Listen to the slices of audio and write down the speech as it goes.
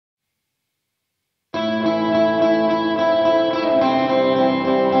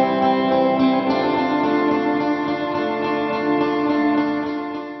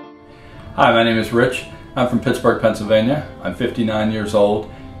Hi, my name is Rich. I'm from Pittsburgh, Pennsylvania. I'm 59 years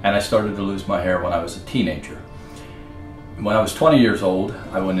old, and I started to lose my hair when I was a teenager. When I was 20 years old,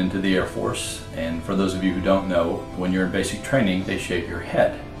 I went into the Air Force, and for those of you who don't know, when you're in basic training, they shave your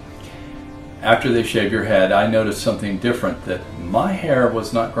head. After they shave your head, I noticed something different, that my hair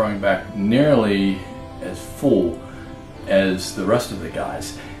was not growing back nearly as full as the rest of the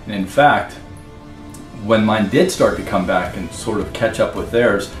guys. And in fact, when mine did start to come back and sort of catch up with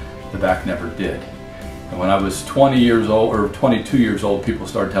theirs, the back never did. And when I was 20 years old, or 22 years old, people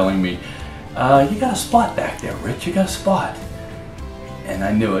started telling me, you got a spot back there, Rich, you got a spot. And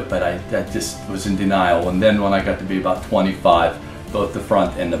I knew it, but I just was in denial. And then when I got to be about 25, both the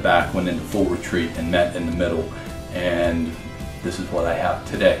front and the back went into full retreat and met in the middle. And this is what I have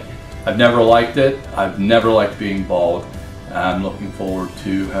today. I've never liked it. I've never liked being bald. I'm looking forward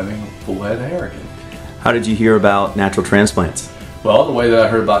to having a full head of hair again. How did you hear about Natural Transplants? Well, the way that I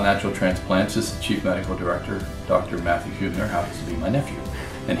heard about Natural Transplants is the Chief Medical Director, Dr. Matthew Huebner, happens to be my nephew,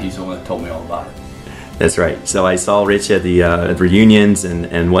 and he's the one that told me all about it. That's right. So I saw Rich at the reunions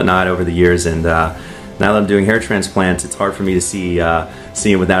and whatnot over the years, and now that I'm doing hair transplants, it's hard for me to see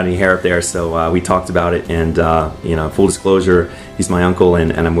him without any hair up there. So we talked about it, and you know, full disclosure, he's my uncle,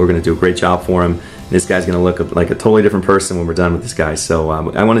 and we're going to do a great job for him. This guy's going to look like a totally different person when we're done with this guy. So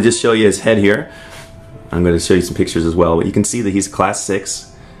I want to just show you his head here. I'm going to show you some pictures as well. But you can see that he's class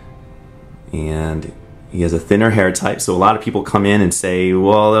 6, and he has a thinner hair type. So a lot of people come in and say,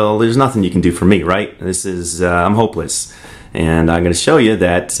 well, there's nothing you can do for me, right? This is, I'm hopeless. And I'm going to show you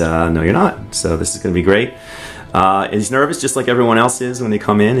that, no, you're not. So this is going to be great. He's nervous just like everyone else is when they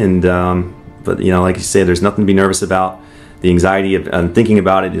come in. And but, you know, like you say, there's nothing to be nervous about. The anxiety of thinking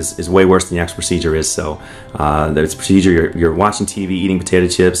about it is way worse than the actual procedure is. So there's a procedure, you're watching TV, eating potato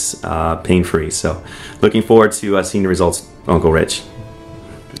chips, pain-free. So looking forward to seeing the results, Uncle Rich.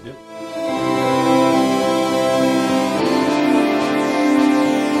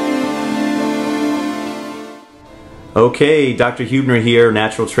 Okay, Dr. Huebner here,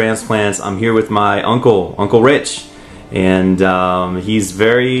 Natural Transplants. I'm here with my uncle, Uncle Rich. And he's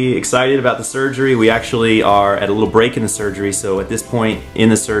very excited about the surgery. We actually are at a little break in the surgery, so at this point in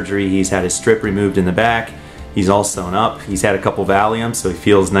the surgery he's had his strip removed in the back. He's all sewn up. He's had a couple Valiums, so he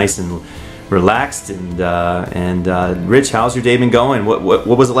feels nice and relaxed. And Rich, how's your day been going? What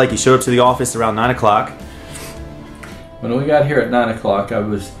was it like? You showed up to the office around 9 o'clock. When we got here at 9 o'clock, I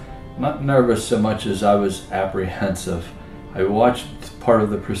was not nervous so much as I was apprehensive. I watched part of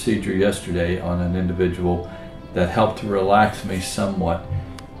the procedure yesterday on an individual that helped to relax me somewhat,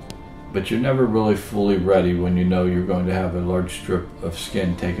 but you're never really fully ready when you know you're going to have a large strip of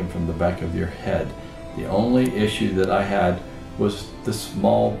skin taken from the back of your head. The only issue that I had was the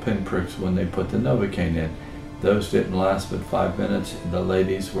small pinpricks when they put the Novocaine in. Those didn't last but 5 minutes. The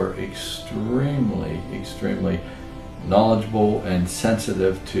ladies were extremely knowledgeable and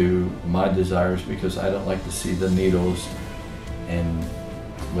sensitive to my desires, because I don't like to see the needles, and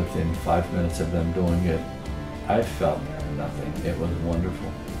within 5 minutes of them doing it, I felt nothing. It was wonderful.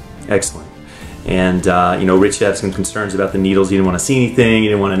 Excellent. And you know, Rich had some concerns about the needles. He didn't want to see anything. He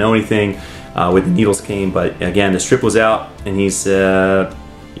didn't want to know anything with the needles came. But again, the strip was out, and he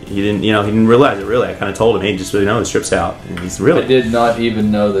didn't realize it really. I kind of told him, hey, just so you know, the strip's out. And he's really. I did not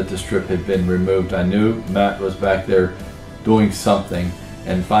even know that the strip had been removed. I knew Matt was back there doing something,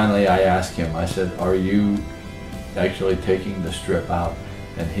 and finally I asked him. I said, "Are you actually taking the strip out?"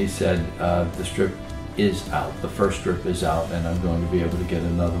 And he said, "The strip is out. The first strip is out, and I'm going to be able to get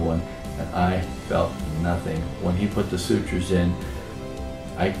another one." And I felt nothing. When he put the sutures in,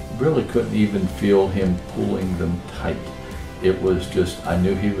 I really couldn't even feel him pulling them tight. It was just, I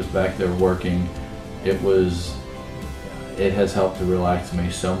knew he was back there working. It has helped to relax me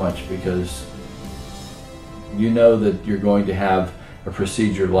so much, because you know that you're going to have a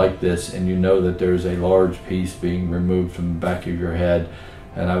procedure like this, and you know that there's a large piece being removed from the back of your head.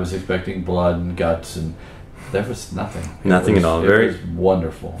 And I was expecting blood and guts, and there was nothing. Nothing at all. Very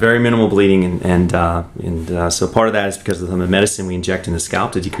wonderful. Very minimal bleeding, and so part of that is because of the medicine we inject in the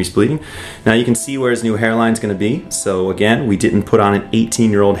scalp to decrease bleeding. Now you can see where his new hairline is going to be. So again, we didn't put on an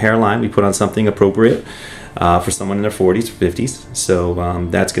 18-year-old hairline. We put on something appropriate for someone in their 40s or 50s. So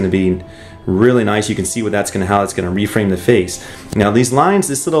that's going to be really nice. You can see how that's going to reframe the face. Now these lines,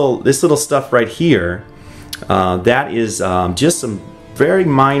 this little stuff right here, that is just some very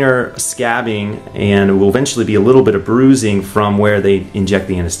minor scabbing, and will eventually be a little bit of bruising from where they inject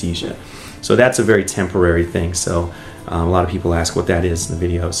the anesthesia. So that's a very temporary thing. So a lot of people ask what that is in the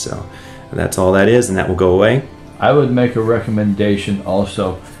videos. So that's all that is, and that will go away. I would make a recommendation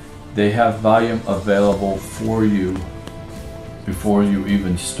also. They have Valium available for you before you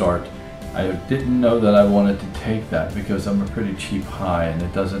even start. I didn't know that I wanted to take that because I'm a pretty cheap high, and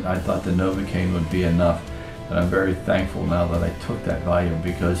it doesn't. I thought the Novocaine would be enough, and I'm very thankful now that I took that Valium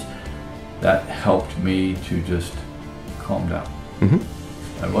because that helped me to just calm down.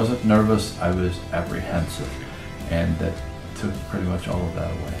 I wasn't nervous, I was apprehensive, and that took pretty much all of that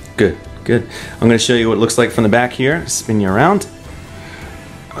away. Good, good. I'm going to show you what it looks like from the back here. Spin you around.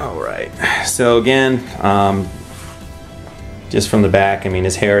 All right. So again, just from the back, I mean,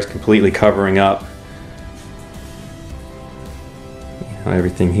 his hair is completely covering up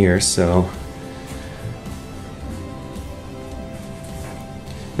everything here. So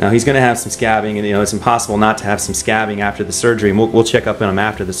now he's going to have some scabbing, and it's impossible not to have some scabbing after the surgery. And we'll check up on him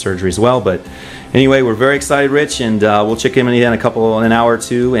after the surgery as well. But anyway, we're very excited, Rich, and we'll check him in an hour or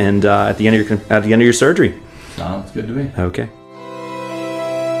two, and at the end of your surgery. Sounds good to me. Okay.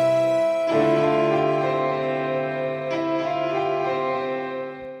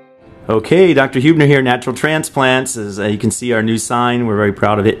 Okay, Dr. Huebner here, Natural Transplants. As you can see, our new sign, we're very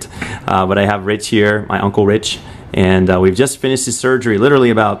proud of it. But I have Rich here, my Uncle Rich, and we've just finished his surgery literally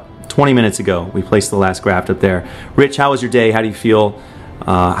about 20 minutes ago. We placed the last graft up there. Rich, how was your day? How do you feel?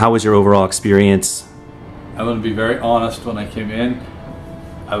 How was your overall experience? I'm going to be very honest. When I came in,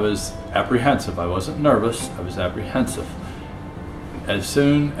 I was apprehensive. I wasn't nervous, I was apprehensive. As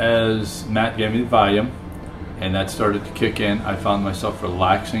soon as Matt gave me the Valium, and that started to kick in, I found myself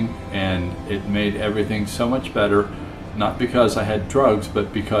relaxing, and it made everything so much better, not because I had drugs,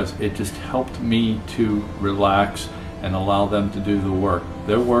 but because it just helped me to relax and allow them to do the work.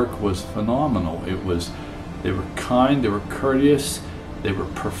 Their work was phenomenal. They were kind, they were courteous, they were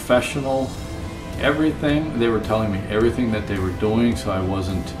professional. Everything, they were telling me everything that they were doing, so I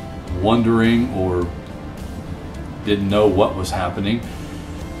wasn't wondering or didn't know what was happening.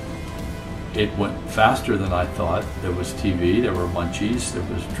 It went faster than I thought. There was TV, there were munchies, there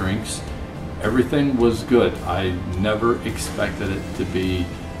was drinks. Everything was good. I never expected it to be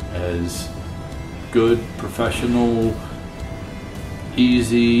as good, professional,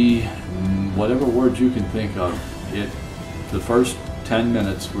 easy, whatever words you can think of. The first 10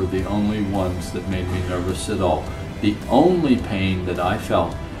 minutes were the only ones that made me nervous at all. The only pain that I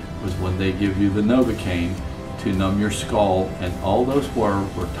felt was when they give you the Novocaine to numb your skull, and all those were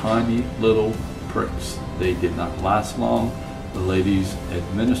tiny little pricks. They did not last long. The ladies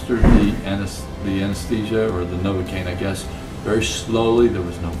administered the anesthesia, or the Novocaine, I guess, very slowly. There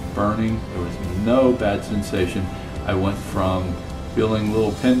was no burning, there was no bad sensation. I went from feeling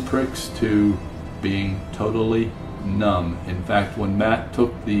little pin pricks to being totally numb. In fact, when Matt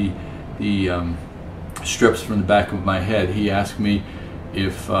took the strips from the back of my head, he asked me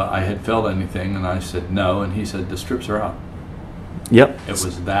if I had felt anything, and I said no, and he said the strips are out. Yep. It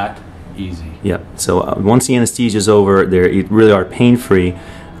was that easy. Yep. So once the anesthesia is over, they really are pain-free.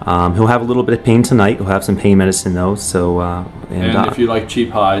 He'll have a little bit of pain tonight. He'll have some pain medicine though. So and if you like cheap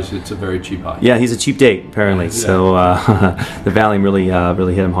highs, it's a very cheap high. Yeah, he's a cheap date apparently. Yeah. So the Valium really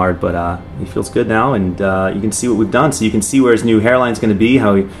hit him hard, but he feels good now, and you can see what we've done. So you can see where his new hairline is going to be,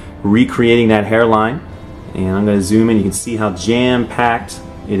 how we're recreating that hairline. And I'm going to zoom in. You can see how jam-packed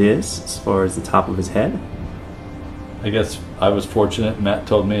it is as far as the top of his head. I guess I was fortunate. Matt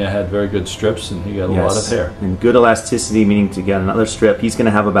told me I had very good strips, and he got a lot of hair. And good elasticity, meaning to get another strip. He's going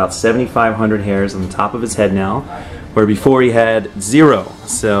to have about 7,500 hairs on the top of his head now, where before he had 0.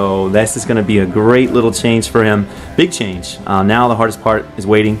 So this is going to be a great little change for him. Big change. Now the hardest part is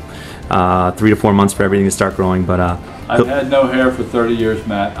waiting 3 to 4 months for everything to start growing. But I've had no hair for 30 years,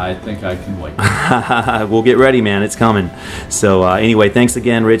 Matt. I think I can wait. We'll get ready, man. It's coming. So anyway, thanks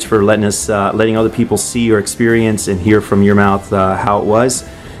again, Rich, for letting us, letting other people see your experience and hear from your mouth how it was.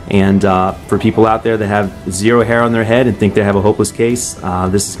 And for people out there that have 0 hair on their head and think they have a hopeless case,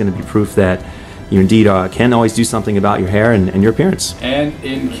 this is going to be proof that you indeed can always do something about your hair and your appearance. And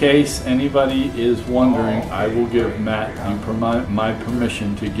in case anybody is wondering, I will give Matt my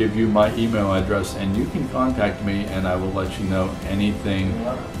permission to give you my email address, and you can contact me, and I will let you know anything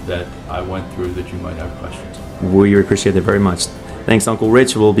that I went through that you might have questions on. We appreciate it very much. Thanks, Uncle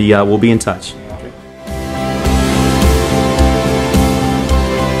Rich. We'll be in touch.